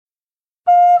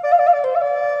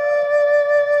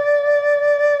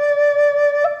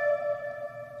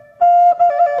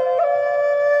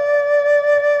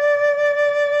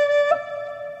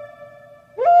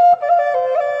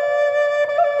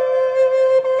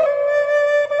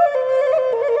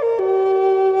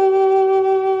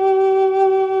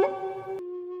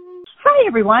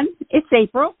everyone, it's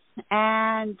April,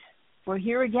 and we're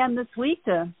here again this week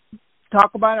to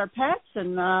talk about our pets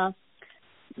and,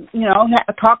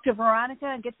 talk to Veronica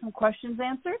and get some questions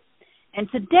answered. And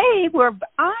today we're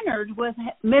honored with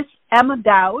Miss Emma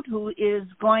Dowd,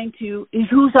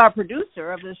 who's our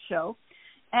producer of this show,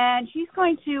 and she's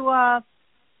going to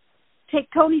take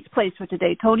Tony's place for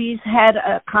today. Tony's had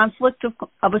a conflict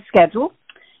of a schedule,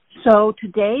 so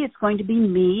today it's going to be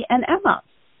me and Emma.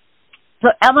 So,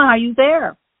 Emma, are you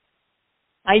there?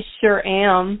 I sure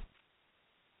am.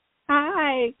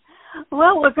 Hi.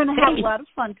 Well, we're going to have a lot of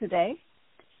fun today.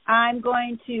 I'm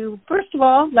going to, first of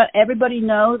all, let everybody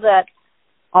know that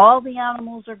all the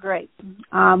animals are great.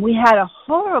 We had a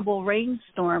horrible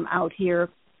rainstorm out here.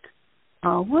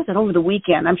 Over the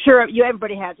weekend? I'm sure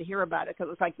everybody had to hear about it because it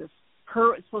was like it's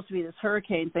supposed to be this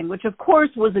hurricane thing, which of course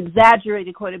was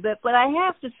exaggerated quite a bit. But I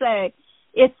have to say,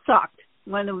 it sucked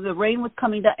when the rain was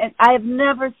coming down. And I have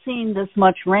never seen this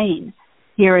much rain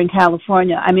here in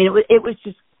California. I mean, it was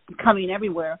just coming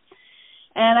everywhere.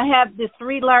 And I have the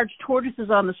 3 large tortoises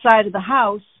on the side of the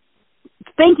house,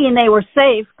 thinking they were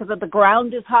safe because the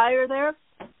ground is higher there.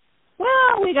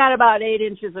 Well, we got about 8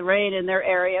 inches of rain in their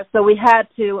area, so we had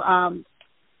to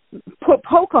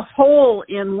poke a hole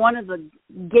in one of the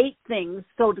gate things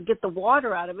to get the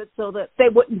water out of it so that they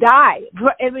wouldn't die.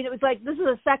 I mean, it was like this is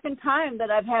the second time that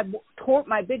I've had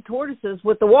my big tortoises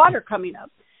with the water coming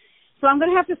up. So I'm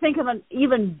going to have to think of an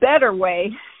even better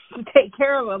way to take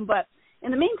care of them. But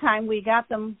in the meantime, we got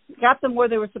them where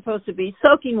they were supposed to be,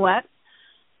 soaking wet,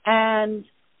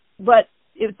 but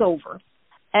it's over.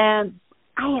 And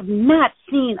I have not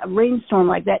seen a rainstorm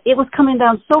like that. It was coming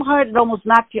down so hard it almost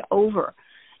knocked you over.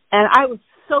 And I was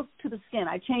soaked to the skin.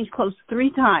 I changed clothes 3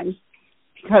 times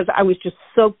because I was just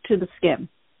soaked to the skin.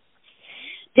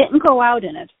 Didn't go out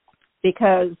in it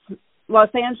because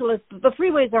Los Angeles, the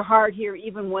freeways are hard here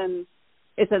even when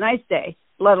it's a nice day,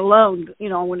 let alone,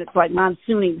 when it's like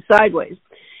monsooning sideways.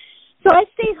 So I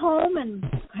stayed home and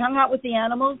hung out with the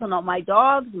animals and all my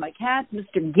dogs and my cats.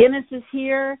 Mr. Guinness is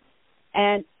here,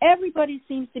 and everybody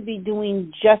seems to be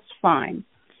doing just fine.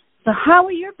 So how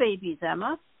are your babies,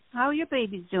 Emma? How are your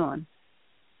babies doing?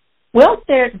 Well,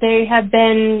 they have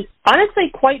been honestly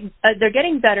they're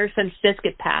getting better since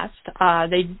Biscuit passed.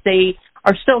 They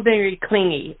are still very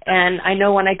clingy, and I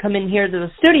know when I come in here to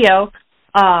the studio,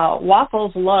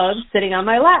 Waffles loves sitting on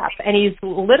my lap, and he's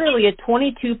literally a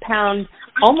 22-pound,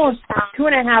 almost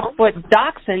 2.5-foot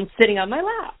dachshund sitting on my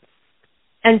lap,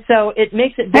 and so it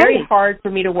makes it very hard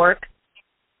for me to work.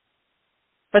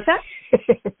 What's that?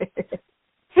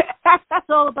 That's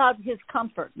all about his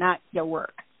comfort, not your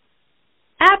work.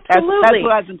 Absolutely. That's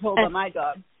what I've been told by my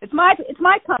dog. It's my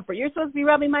comfort. You're supposed to be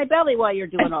rubbing my belly while you're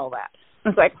doing all that. I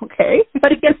was like, okay.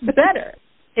 But it gets better.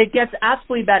 It gets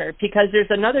absolutely better because there's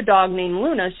another dog named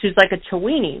Luna. She's like a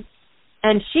Chiweenie,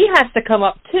 and she has to come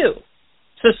up too.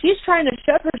 So she's trying to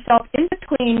shove herself in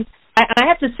between. I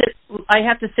have to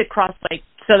sit cross-legged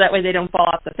so that way they don't fall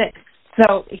off the thing.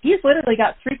 So he's literally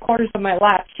got 3/4 of my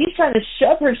lap. She's trying to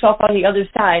shove herself on the other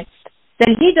side.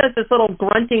 Then he does this little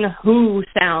grunting whoo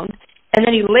sound, and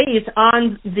then he lays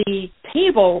on the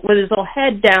table with his little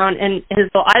head down and his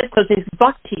little eyes closed and his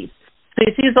buck teeth. So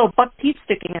you see his little buck teeth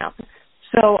sticking out.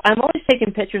 So I'm always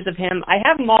taking pictures of him. I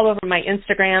have him all over my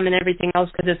Instagram and everything else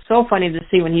because it's so funny to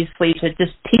see when he sleeps. It's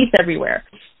just teeth everywhere.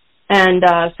 And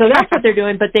so that's what they're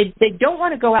doing. But they don't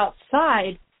want to go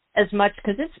outside as much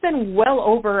because it's been well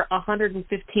over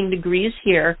 115 degrees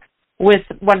here with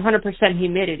 100%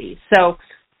 humidity. So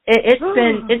it's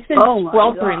been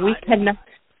sweltering. We cannot.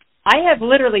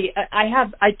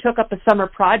 I took up a summer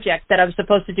project that I was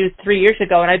supposed to do 3 years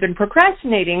ago, and I've been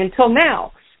procrastinating until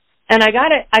now. And I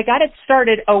got it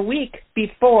started a week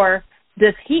before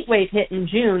this heat wave hit in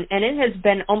June, and it has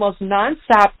been almost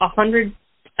nonstop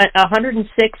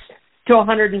 106 to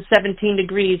 117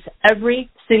 degrees every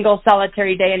single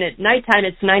solitary day, and at nighttime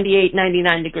it's 98,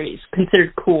 99 degrees,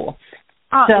 considered cool.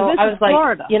 So I was like,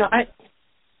 Florida. I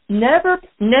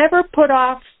never put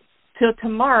off till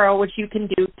tomorrow what you can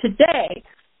do today,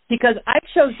 because I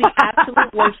chose the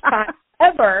absolute worst time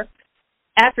ever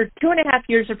after 2.5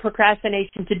 years of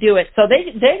procrastination to do it. So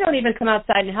they don't even come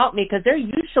outside and help me because they're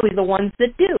usually the ones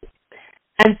that do.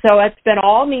 And so it's been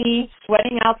all me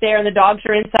sweating out there, and the dogs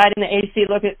are inside in the AC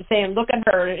saying, look at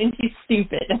her, and she's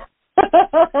stupid.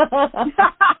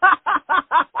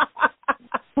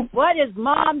 What is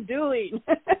Mom doing?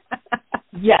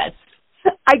 Yes.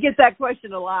 I get that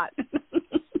question a lot.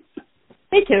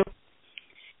 Me too.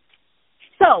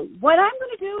 So what I'm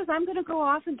going to do is I'm going to go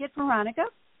off and get Veronica,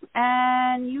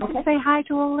 and you can say hi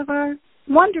to all of our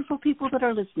wonderful people that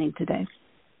are listening today.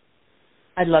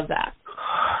 I'd love that.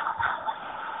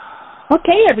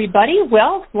 Okay, everybody.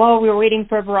 Well, while we were waiting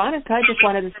for Veronica, I just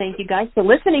wanted to thank you guys for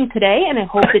listening today, and I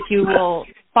hope that you will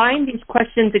find these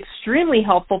questions extremely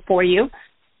helpful for you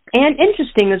and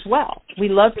interesting as well. We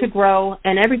love to grow,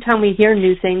 and every time we hear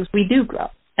new things, we do grow,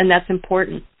 and that's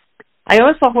important. I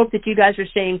also hope that you guys are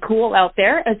staying cool out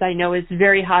there, as I know it's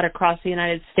very hot across the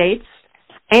United States.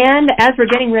 And as we're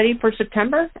getting ready for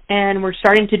September, and we're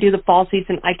starting to do the fall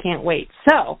season, I can't wait.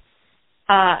 So,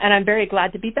 and I'm very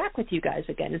glad to be back with you guys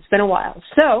again. It's been a while.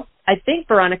 So, I think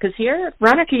Veronica's here.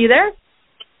 Veronica, you there?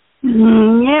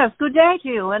 Yes, good day to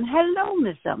you, and hello,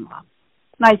 Miss Emma.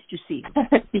 Nice to see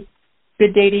you.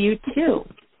 Good day to you, too.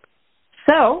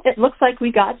 So, it looks like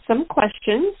we got some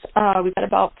questions. We got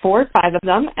about 4 or 5 of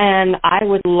them, and I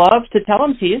would love to tell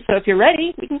them to you. So, if you're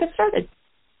ready, we can get started.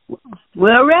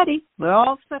 We're ready. We're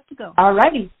all set to go. All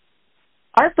righty.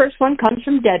 Our first one comes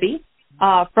from Debbie.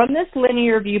 From this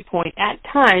linear viewpoint, at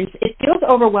times it feels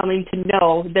overwhelming to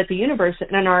know that the universe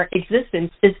and our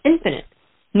existence is infinite,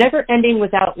 never ending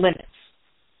without limits.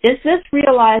 Is this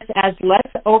realized as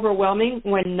less overwhelming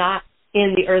when not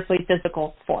in the earthly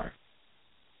physical form?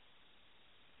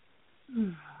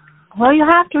 Well, you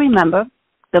have to remember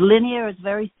the linear is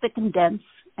very thick and dense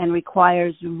and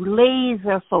requires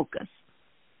laser focus.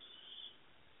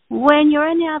 When you're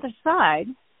on the other side,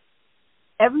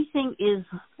 everything is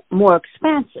more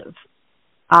expansive,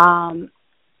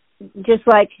 just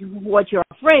like what you're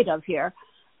afraid of here.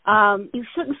 You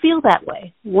shouldn't feel that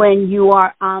way when you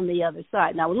are on the other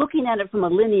side. Now, looking at it from a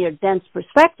linear, dense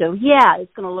perspective, yeah,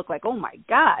 it's going to look like, oh, my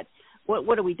God,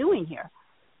 what are we doing here?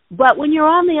 But when you're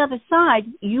on the other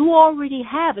side, you already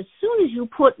have, as soon as you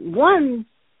put one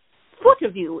foot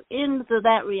of you into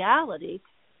that reality,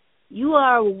 you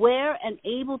are aware and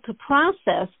able to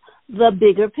process the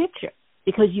bigger picture,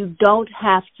 because you don't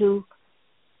have to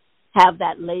have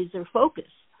that laser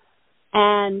focus.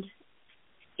 And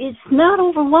it's not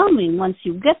overwhelming once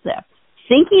you get there.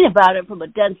 Thinking about it from a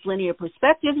dense linear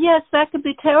perspective, yes, that could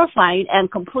be terrifying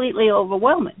and completely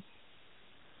overwhelming.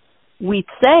 We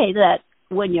say that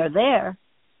when you're there,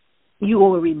 you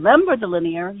will remember the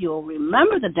linear, you will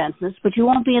remember the denseness, but you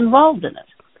won't be involved in it.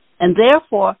 And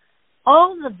therefore,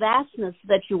 all the vastness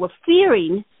that you were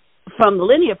fearing from the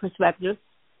linear perspective,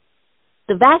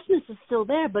 the vastness is still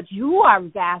there, but you are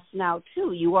vast now,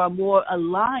 too. You are more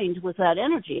aligned with that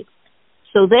energy.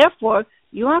 So, therefore,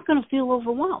 you aren't going to feel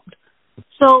overwhelmed.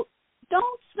 So,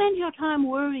 don't spend your time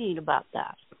worrying about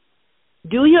that.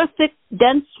 Do your thick,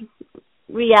 dense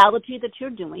reality that you're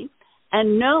doing,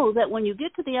 and know that when you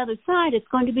get to the other side, it's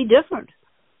going to be different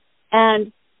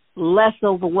and less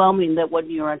overwhelming than when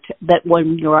you're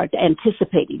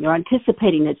anticipating. You're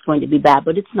anticipating it's going to be bad,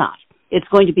 but it's not. It's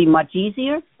going to be much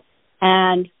easier.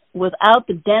 And without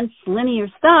the dense linear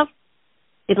stuff,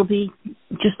 it'll be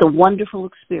just a wonderful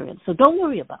experience. So don't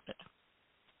worry about it.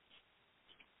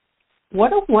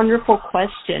 What a wonderful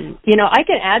question. You know, I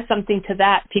can add something to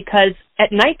that, because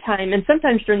at nighttime and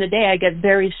sometimes during the day I get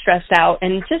very stressed out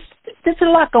and just there's a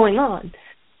lot going on.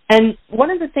 And one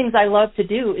of the things I love to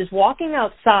do is walking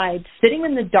outside, sitting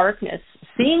in the darkness,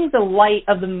 seeing the light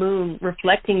of the moon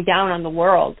reflecting down on the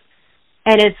world.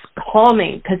 And it's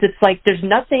calming, because it's like there's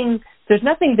nothing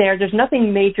there. There's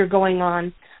nothing major going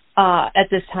on at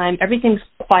this time. Everything's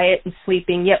quiet and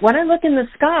sleeping. Yet when I look in the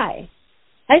sky,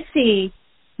 I see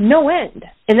no end.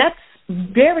 And that's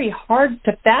very hard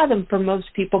to fathom for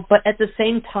most people. But at the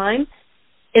same time,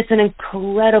 it's an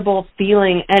incredible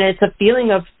feeling, and it's a feeling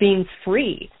of being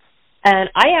free. And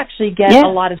I actually get a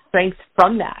lot of strength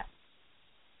from that.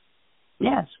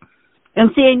 Yes.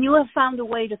 And see, and you have found a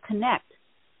way to connect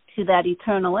to that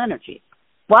eternal energy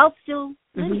while still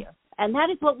linear. And that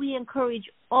is what we encourage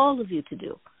all of you to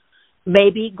do.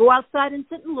 Maybe go outside and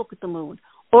sit and look at the moon,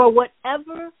 or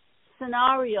whatever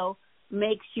scenario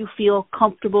makes you feel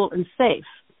comfortable and safe.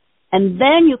 And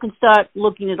then you can start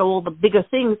looking at all the bigger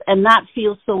things and not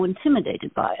feel so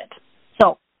intimidated by it.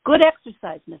 So, good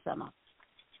exercise, Miss Emma.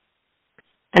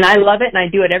 And I love it, and I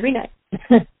do it every night.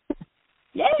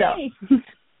 Yay! So,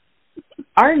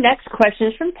 our next question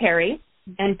is from Perry.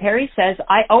 And Perry says,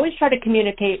 I always try to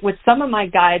communicate with some of my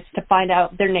guides to find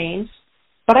out their names,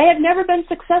 but I have never been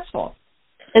successful.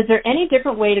 Is there any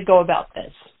different way to go about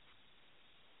this?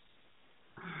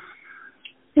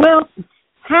 Well,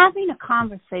 having a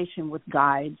conversation with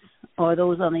guides or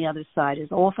those on the other side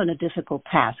is often a difficult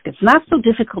task. It's not so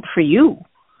difficult for you.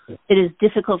 It is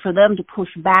difficult for them to push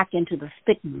back into the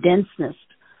thick denseness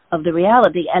of the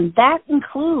reality, and that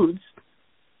includes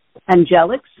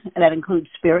angelics, and that includes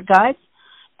spirit guides.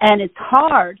 And it's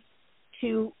hard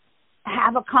to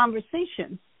have a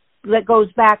conversation that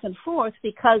goes back and forth,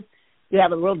 because you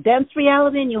have a real dense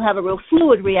reality and you have a real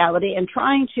fluid reality, and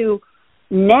trying to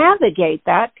navigate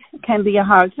that can be a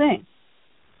hard thing.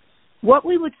 What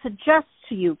we would suggest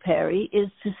to you, Perry, is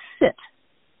to sit,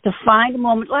 to find a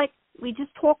moment like we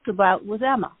just talked about with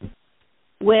Emma,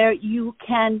 where you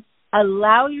can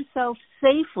allow yourself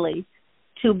safely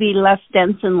to be less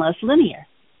dense and less linear.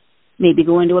 Maybe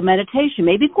go into a meditation.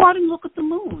 Maybe go out and look at the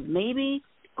moon. Maybe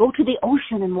go to the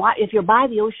ocean and watch. If you're by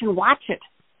the ocean, watch it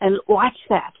and watch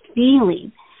that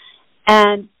feeling.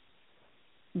 And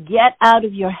get out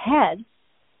of your head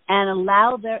and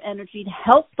allow their energy to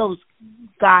help those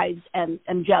guides and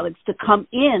angelics to come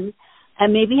in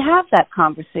and maybe have that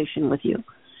conversation with you.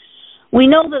 We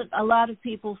know that a lot of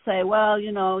people say, well,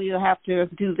 you know, you have to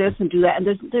do this and do that. And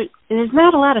there's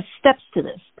not a lot of steps to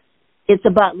this. It's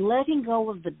about letting go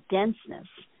of the denseness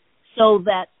so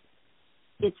that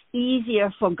it's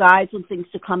easier for guides and things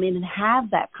to come in and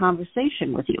have that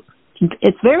conversation with you.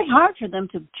 It's very hard for them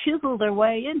to chisel their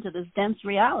way into this dense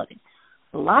reality.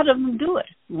 A lot of them do it.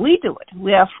 We do it.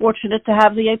 We are fortunate to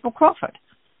have the April Crawford.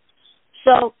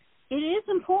 So it is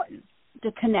important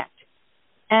to connect.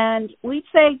 And we'd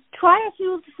say, try a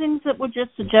few of the things that were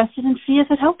just suggested and see if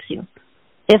it helps you.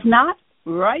 If not,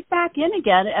 right back in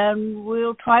again, and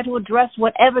we'll try to address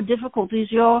whatever difficulties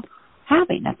you're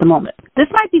having at the moment. This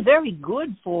might be very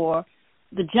good for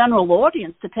the general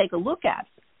audience to take a look at,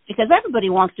 because everybody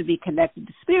wants to be connected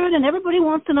to spirit, and everybody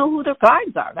wants to know who their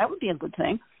guides are. That would be a good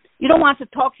thing. You don't want to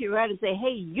talk to your head and say,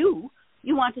 hey, you.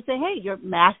 You want to say, hey, you're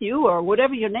Matthew, or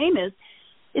whatever your name is.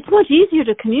 It's much easier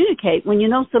to communicate when you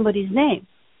know somebody's name.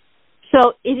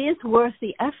 So it is worth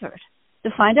the effort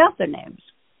to find out their names.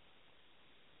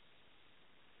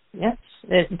 Yes,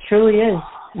 it truly is.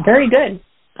 Very good.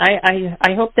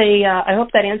 I hope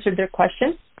that answered their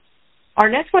question. Our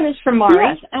next one is from Mari.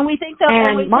 Yes, and we think they'll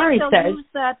says, use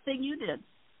that thing you did.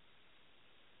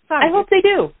 Sorry. I hope they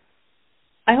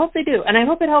do. And I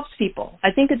hope it helps people.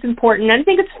 I think it's important, and I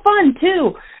think it's fun,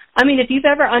 too. I mean, if you've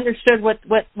ever understood what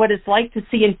it's like to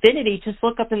see infinity, just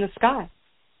look up in the sky.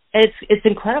 It's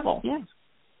incredible. Yes.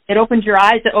 It opens your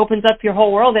eyes, it opens up your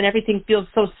whole world, and everything feels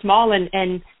so small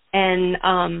and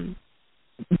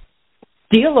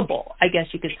dealable, I guess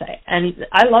you could say. And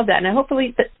I love that, and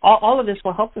hopefully that all of this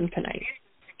will help them tonight.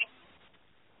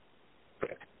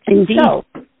 Indeed. So,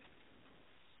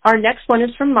 our next one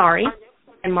is from Mari,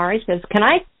 and Mari says, Can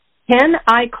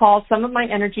I call some of my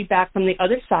energy back from the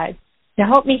other side to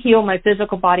help me heal my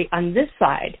physical body on this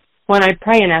side when I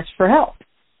pray and ask for help?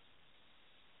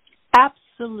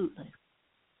 Absolutely.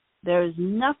 There is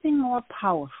nothing more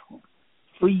powerful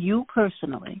for you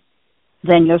personally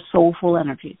than your soulful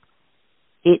energy.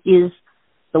 It is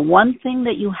the one thing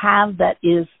that you have that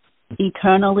is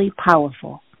eternally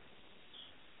powerful.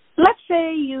 Let's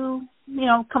say you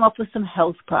come up with some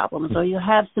health problems, or you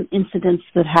have some incidents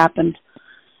that happened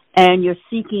and you're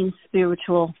seeking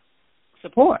spiritual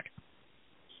support.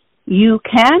 You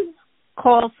can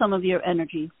call some of your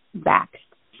energy back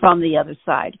from the other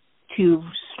side to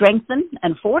strengthen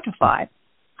and fortify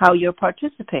how you're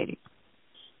participating.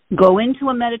 Go into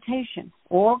a meditation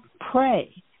or pray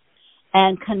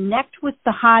and connect with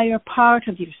the higher part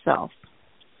of yourself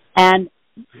and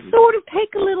sort of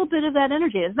take a little bit of that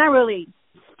energy. It's not really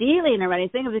stealing or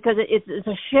anything, because it's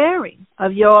a sharing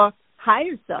of your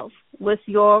higher self with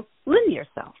your linear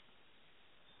self.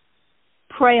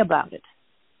 Pray about it.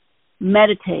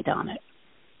 Meditate on it.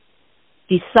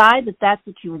 Decide that that's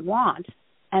what you want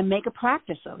and make a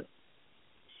practice of it.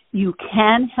 You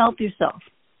can help yourself.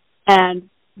 And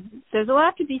there's a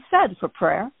lot to be said for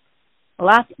prayer, a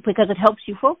lot, because it helps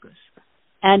you focus.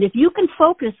 And if you can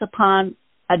focus upon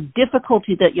a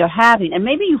difficulty that you're having, and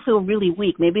maybe you feel really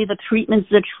weak, maybe the treatments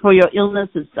that for your illness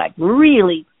is like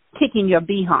really kicking your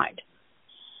behind,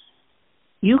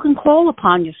 you can call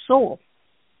upon your soul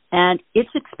and its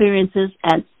experiences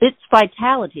and its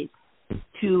vitality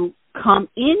to come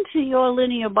into your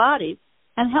linear body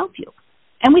and help you.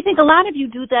 And we think a lot of you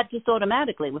do that just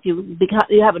automatically. If you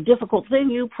have a difficult thing,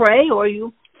 you pray or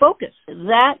you focus.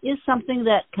 That is something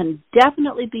that can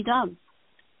definitely be done.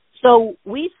 So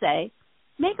we say,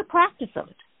 make a practice of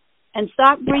it and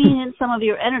start bringing in some of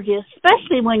your energy,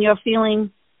 especially when you're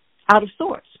feeling out of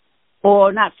sorts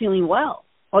or not feeling well,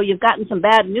 or you've gotten some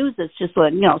bad news that's just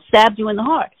stabbed you in the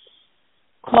heart.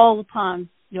 Call upon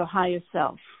your higher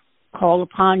self. Call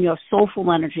upon your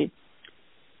soulful energy.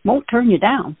 Won't turn you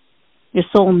down. Your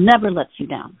soul never lets you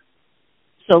down.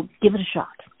 So give it a shot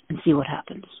and see what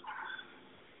happens.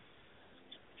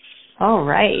 All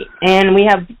right. And we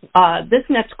have this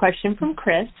next question from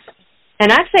Chris.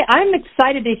 And actually, I'm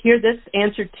excited to hear this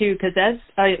answer, too, because as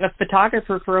a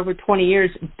photographer for over 20 years,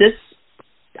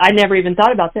 I never even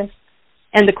thought about this.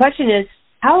 And the question is,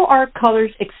 how are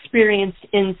colors experienced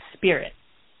in spirit?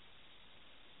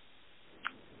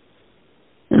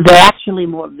 They're actually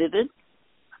more vivid,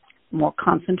 more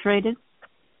concentrated.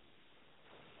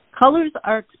 Colors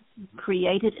are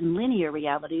created in linear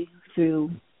reality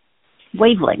through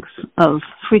wavelengths of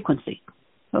frequency,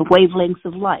 or wavelengths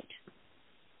of light.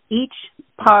 Each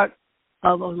part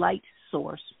of a light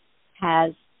source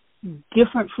has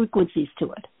different frequencies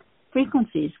to it.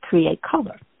 Frequencies create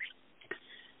color.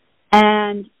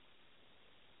 And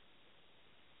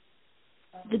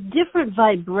the different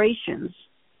vibrations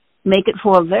make it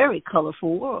for a very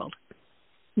colorful world.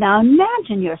 Now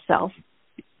imagine yourself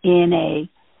in a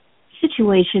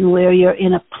situation where you're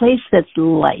in a place that's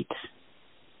light,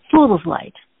 full of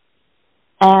light,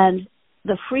 and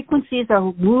the frequencies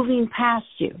are moving past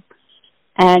you,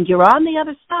 and you're on the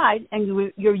other side,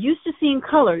 and you're used to seeing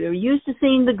color, you're used to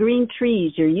seeing the green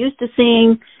trees, you're used to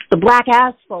seeing the black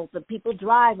asphalt that people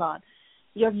drive on.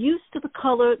 You're used to the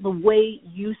color the way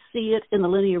you see it in the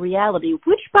linear reality,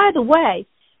 which, by the way,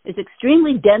 is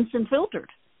extremely dense and filtered.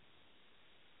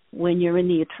 When you're in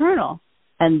the eternal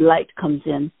and light comes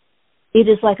in, it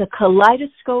is like a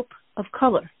kaleidoscope of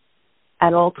color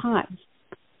at all times,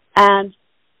 and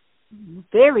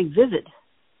very vivid,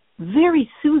 very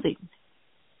soothing.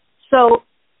 So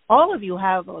all of you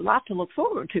have a lot to look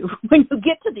forward to when you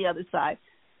get to the other side,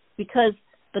 because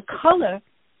the color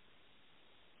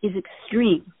is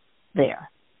extreme there,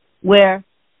 where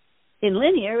in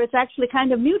linear it's actually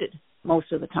kind of muted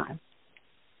most of the time.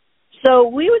 So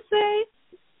we would say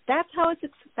that's how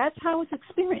it's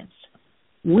experienced.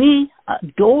 We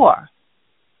adore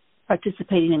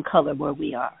participating in color where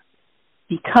we are,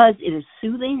 because it is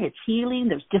soothing, it's healing,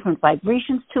 there's different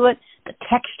vibrations to it, the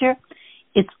texture.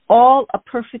 It's all a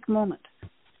perfect moment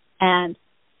and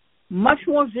much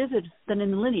more vivid than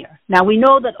in the linear. Now, we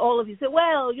know that all of you say,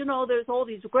 well, you know, there's all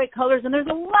these great colors, and there's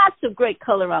lots of great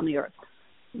color on the earth.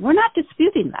 We're not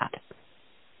disputing that.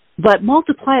 But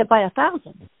multiply it by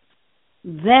 1,000.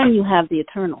 Then you have the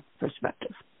eternal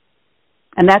perspective.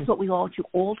 And that's what we want you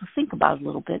all to think about a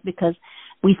little bit, because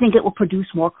we think it will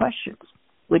produce more questions,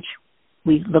 which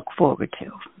we look forward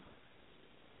to.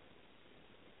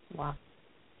 Wow.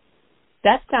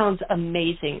 That sounds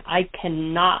amazing. I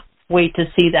cannot wait to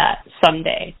see that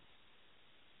someday.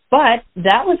 But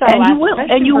that was our last question.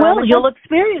 And you will. You'll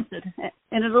experience it,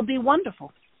 and it'll be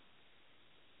wonderful.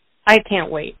 I can't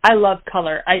wait. I love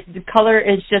color. The color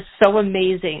is just so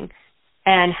amazing.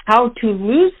 And how to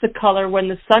lose the color when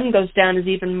the sun goes down is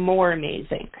even more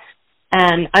amazing.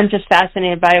 And I'm just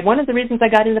fascinated by it. One of the reasons I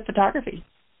got into photography.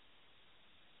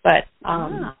 But,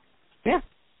 yeah.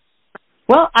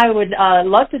 Well, I would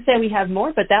love to say we have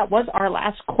more, but that was our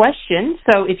last question.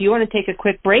 So if you want to take a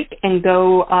quick break and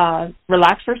go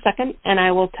relax for a second, and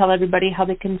I will tell everybody how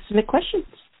they can submit questions.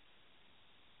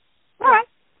 All right.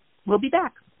 We'll be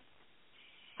back.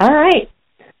 All right.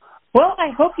 Well, I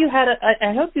hope you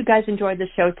guys enjoyed the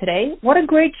show today. What a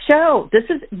great show. This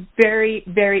is very,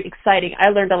 very exciting. I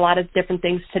learned a lot of different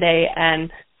things today,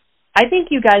 and I think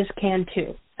you guys can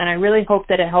too. And I really hope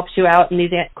that it helps you out and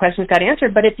these questions got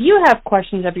answered. But if you have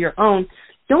questions of your own,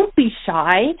 don't be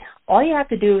shy. All you have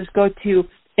to do is go to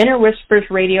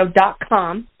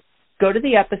innerwhispersradio.com, go to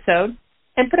the episode,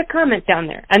 and put a comment down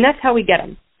there. And that's how we get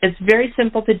them. It's very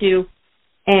simple to do.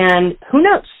 And who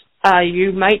knows?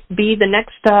 You might be the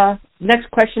next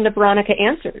question that Veronica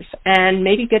answers, and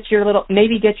maybe get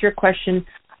your question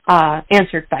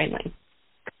answered finally.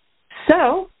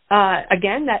 So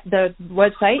again, the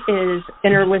website is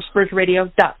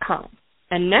innerwhispersradio.com.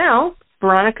 And now,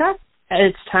 Veronica,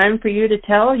 it's time for you to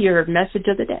tell your message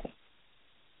of the day.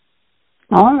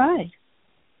 All right.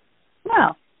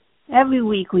 Well, every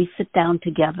week we sit down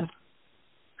together.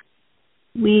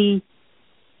 We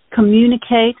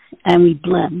communicate and we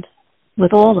blend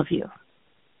with all of you.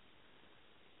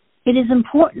 It is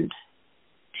important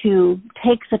to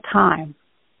take the time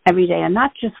every day, and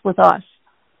not just with us,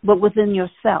 but within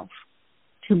yourself,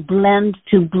 to blend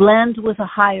with a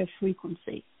higher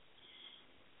frequency.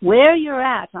 Where you're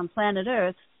at on planet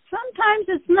Earth, sometimes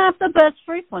it's not the best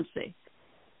frequency.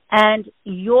 And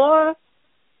your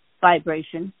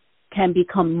vibration can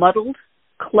become muddled,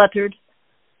 cluttered,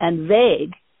 and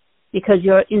vague because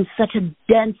you're in such a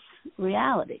dense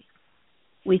reality.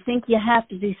 We think you have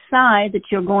to decide that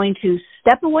you're going to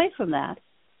step away from that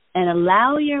and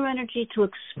allow your energy to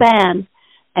expand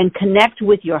and connect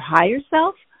with your higher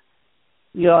self,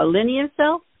 your linear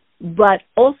self, but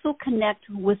also connect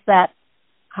with that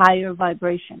higher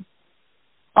vibration.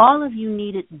 All of you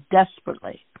need it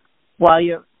desperately while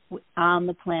you're on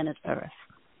the planet Earth.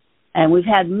 And we've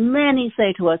had many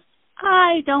say to us,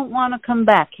 I don't want to come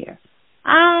back here.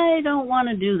 I don't want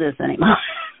to do this anymore.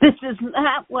 This is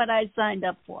not what I signed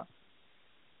up for.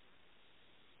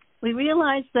 we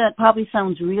realized that probably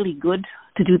sounds really good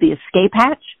to do the escape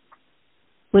hatch,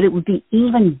 but it would be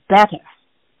even better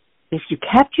if you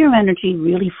kept your energy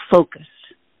really focused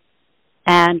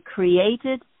and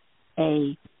created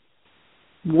a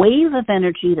wave of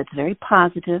energy that's very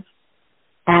positive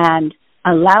and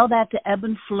allow that to ebb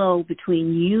and flow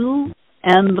between you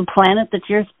and the planet that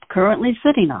you're currently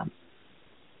sitting on.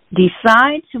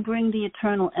 Decide to bring the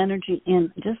eternal energy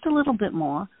in just a little bit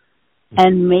more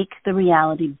and make the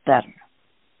reality better.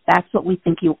 That's what we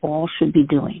think you all should be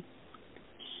doing.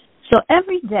 So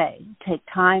every day, take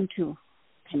time to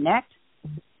connect,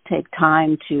 take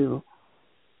time to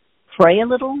pray a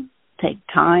little, take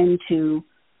time to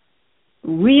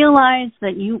realize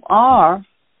that you are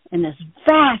in this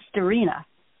vast arena,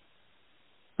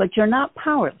 but you're not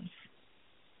powerless.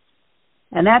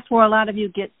 And that's where a lot of you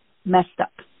get messed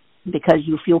up, because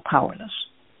you feel powerless.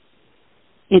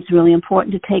 It's really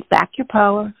important to take back your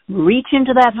power, reach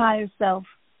into that higher self,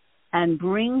 and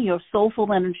bring your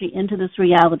soulful energy into this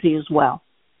reality as well.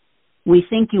 We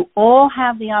think you all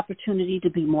have the opportunity to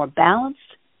be more balanced,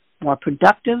 more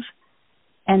productive,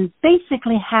 and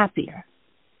basically happier.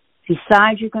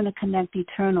 Decide you're going to connect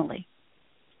eternally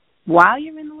while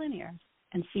you're in the linear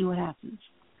and see what happens.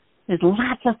 There's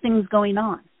lots of things going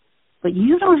on, but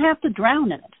you don't have to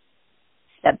drown in it.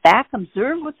 Step back,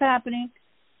 observe what's happening,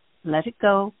 let it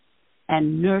go,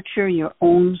 and nurture your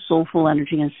own soulful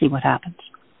energy and see what happens.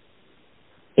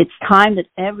 It's time that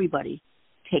everybody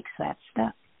takes that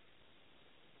step.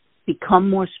 Become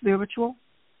more spiritual,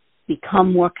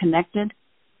 become more connected,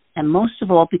 and most of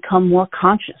all, become more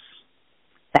conscious.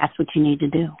 That's what you need to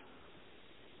do.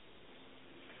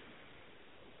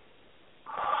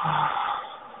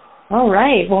 All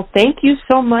right. Well, thank you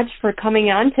so much for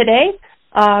coming on today,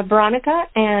 Veronica,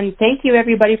 and thank you,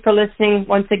 everybody, for listening.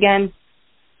 Once again,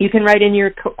 you can write in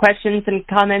your questions and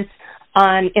comments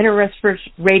on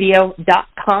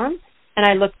InnerWhispersRadio.com, and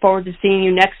I look forward to seeing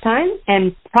you next time,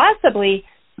 and possibly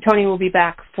Toni will be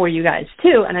back for you guys,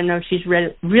 too, and I know she's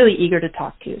really eager to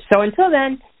talk to you. So until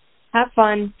then, have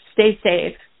fun, stay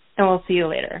safe, and we'll see you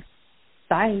later.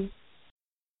 Bye.